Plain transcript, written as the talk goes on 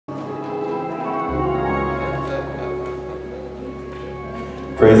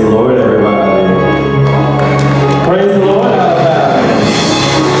Praise the Lord, everybody. Praise the Lord, Alabama.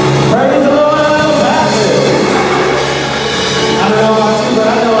 Praise the Lord, Alabama. I don't know about you, but I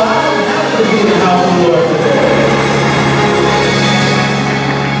know I'm happy to be in the house of the Lord today.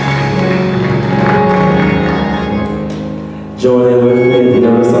 Join in with me if you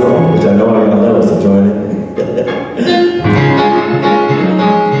know the song, which I know I gotta know, so join in.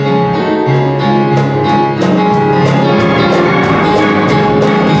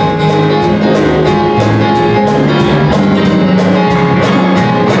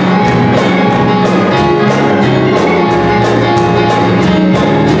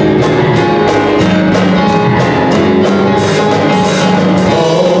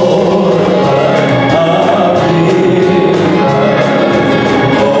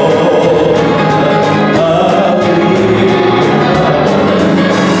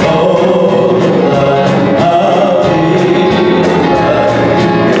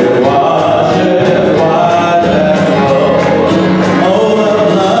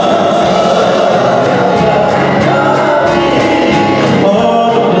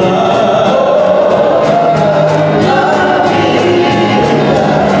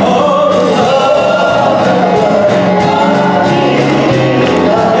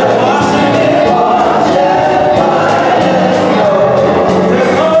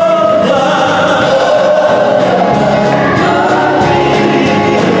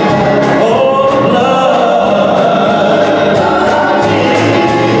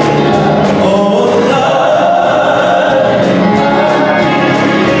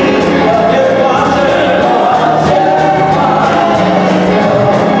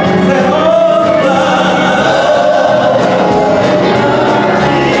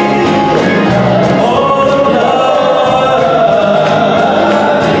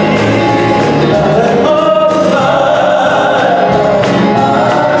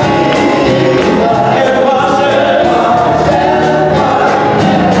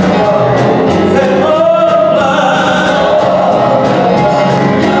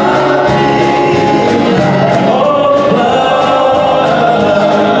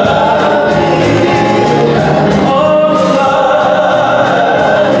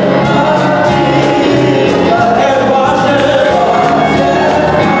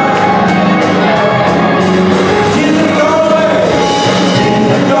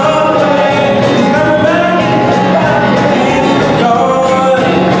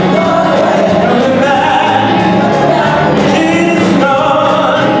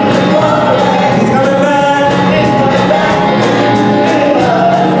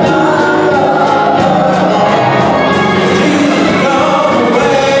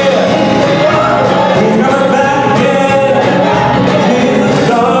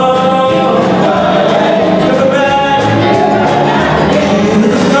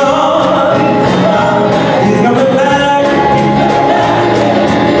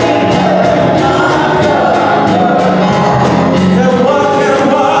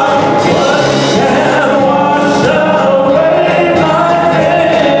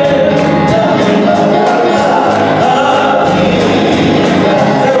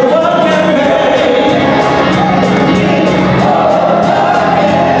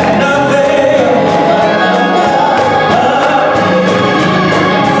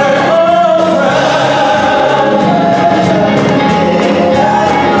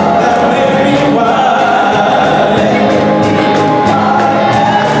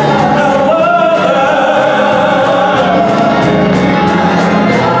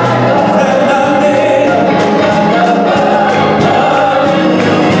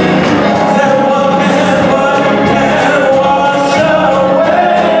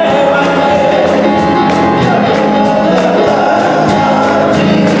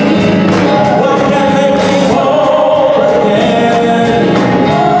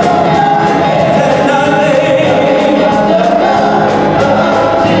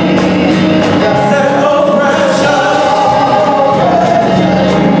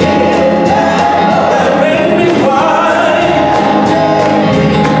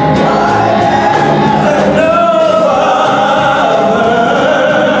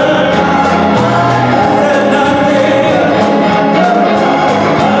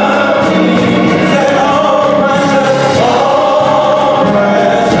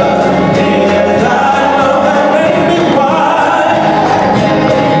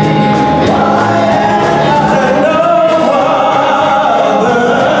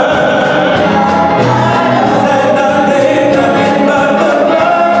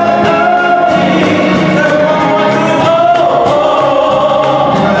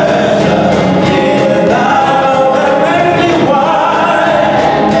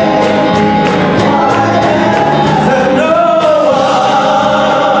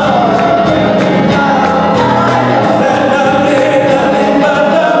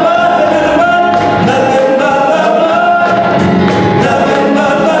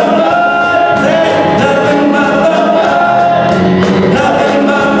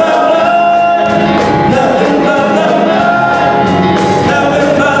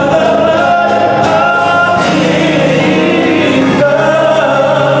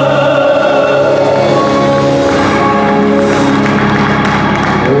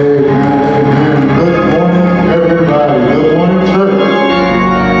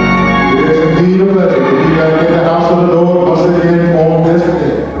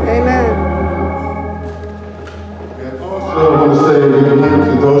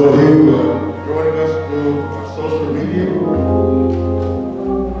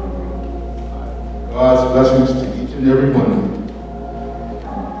 God's blessings to each and every one of you.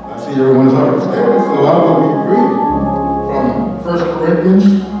 I see everyone's already standing, so I will be reading from 1 Corinthians,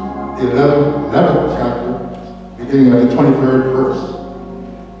 the 11th chapter, beginning at the 23rd verse.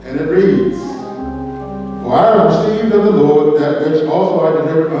 And it reads, "For I have received of the Lord that which also I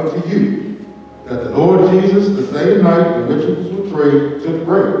delivered unto you, that the Lord Jesus, the same night in which he was betrayed, took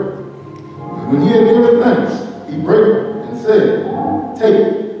bread. And when he had given thanks, he brake it and said, Take,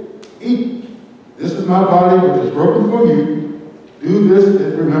 eat. This is my body which is broken for you. Do this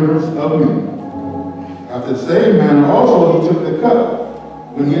in remembrance of me. After the same manner also he took the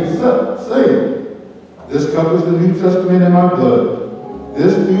cup when he had supped, saying, This cup is the New Testament in my blood.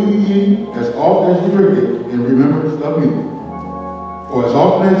 This do ye as often as you drink it in remembrance of me. For as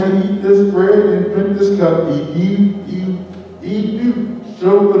often as you eat this bread and drink this cup, ye do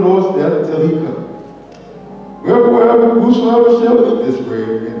show the Lord's death till he come. Wherefore, whosoever shall eat this bread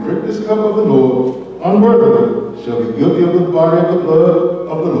and drink this cup of the Lord unworthily shall be guilty of the body and the blood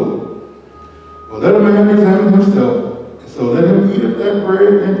of the Lord. Well, let a man examine himself, and so let him eat of that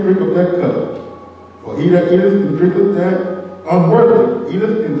bread and drink of that cup. For he that eateth and drinketh that unworthily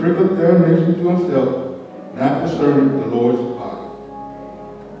eateth and drinketh damnation to himself, not discerning the Lord's body."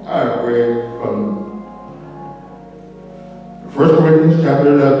 I have read from 1 Corinthians chapter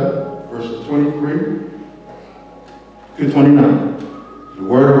 11, verses 23 to 29. The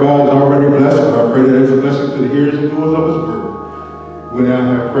word of God is already blessed, and I pray that it's a blessing to the hearers and doers of his word. We now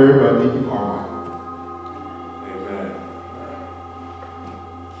have prayer by Deacon. Amen.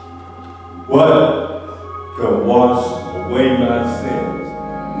 What can wash away my sins?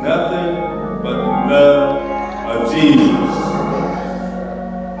 Nothing but the blood of Jesus.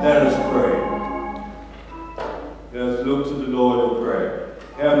 Let us pray. Let us look to the Lord and pray.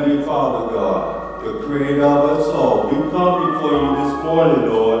 Heavenly Father God, the creator of us all, we come before you this morning,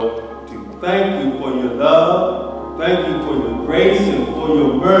 Lord, to thank you for your love, thank you for your grace and for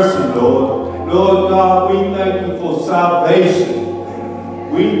your mercy, Lord. Lord God, we thank you for salvation.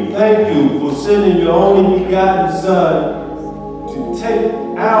 We thank you for sending your only begotten Son to take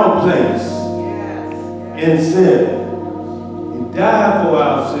our place in sin. He died for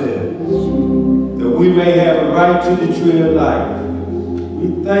our sins, that we may have a right to the tree of life. We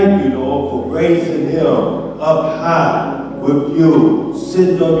thank you, Lord, for raising him up high with you,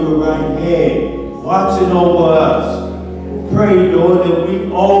 sitting on your right hand, watching over us. Pray, Lord, that we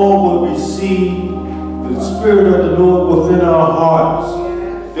all will receive the Spirit of the Lord within our hearts,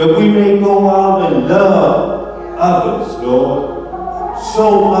 that we may go out and love others, Lord.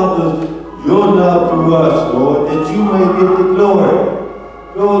 Show others your love through us, Lord, that you may get the glory.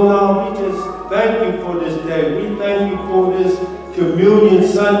 Lord God, we just thank you for this day. We thank you for this Communion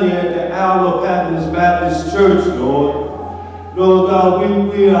Sunday at the Isle of Patmos Baptist Church, Lord. Lord God,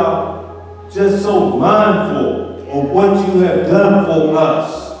 we are just so mindful of what you have done for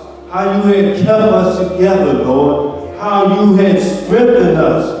us, how you had kept us together, Lord, how you had strengthened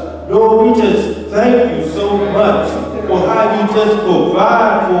us. Lord, we just thank you so much for how you just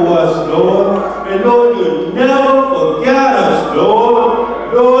provide for us, Lord. And Lord, you never forgot us,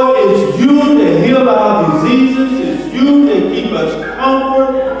 Lord. Lord, it's you that heal our diseases. It's you that keep us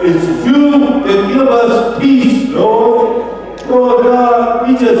comfort. It's you that give us peace, Lord. Lord God,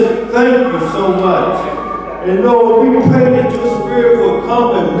 we just thank you so much. And Lord, we pray that your Spirit will come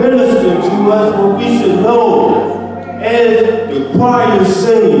and minister to us what we should know. As the choir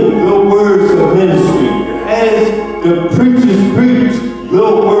sing your words of ministry, as the preachers preach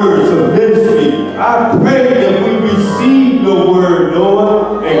your words of ministry, I pray that we receive your word,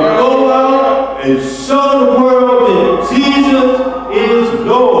 Lord, and go out and show the world that Jesus is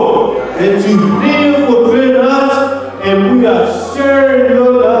Lord, that you live within us, and we are sharing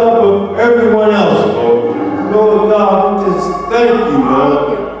your love with everyone else, Lord. Lord God, we just thank you,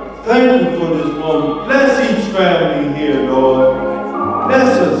 Lord. Thank you for this moment. Bless each family here, Lord.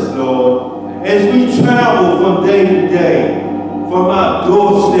 Bless us, Lord, as we travel from day to day, from our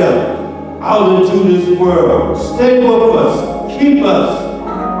doorstep out into this world. Stay with us. Keep us.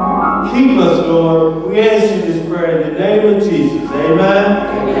 Keep us, Lord. We ask you this prayer in the name of Jesus. Amen.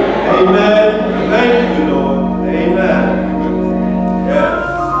 Amen. Amen. Thank you, Lord. Amen. Yes.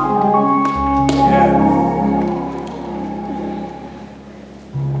 Yes.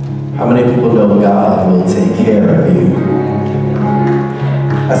 How many people know God will take care of you?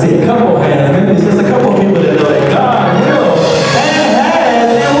 I said, come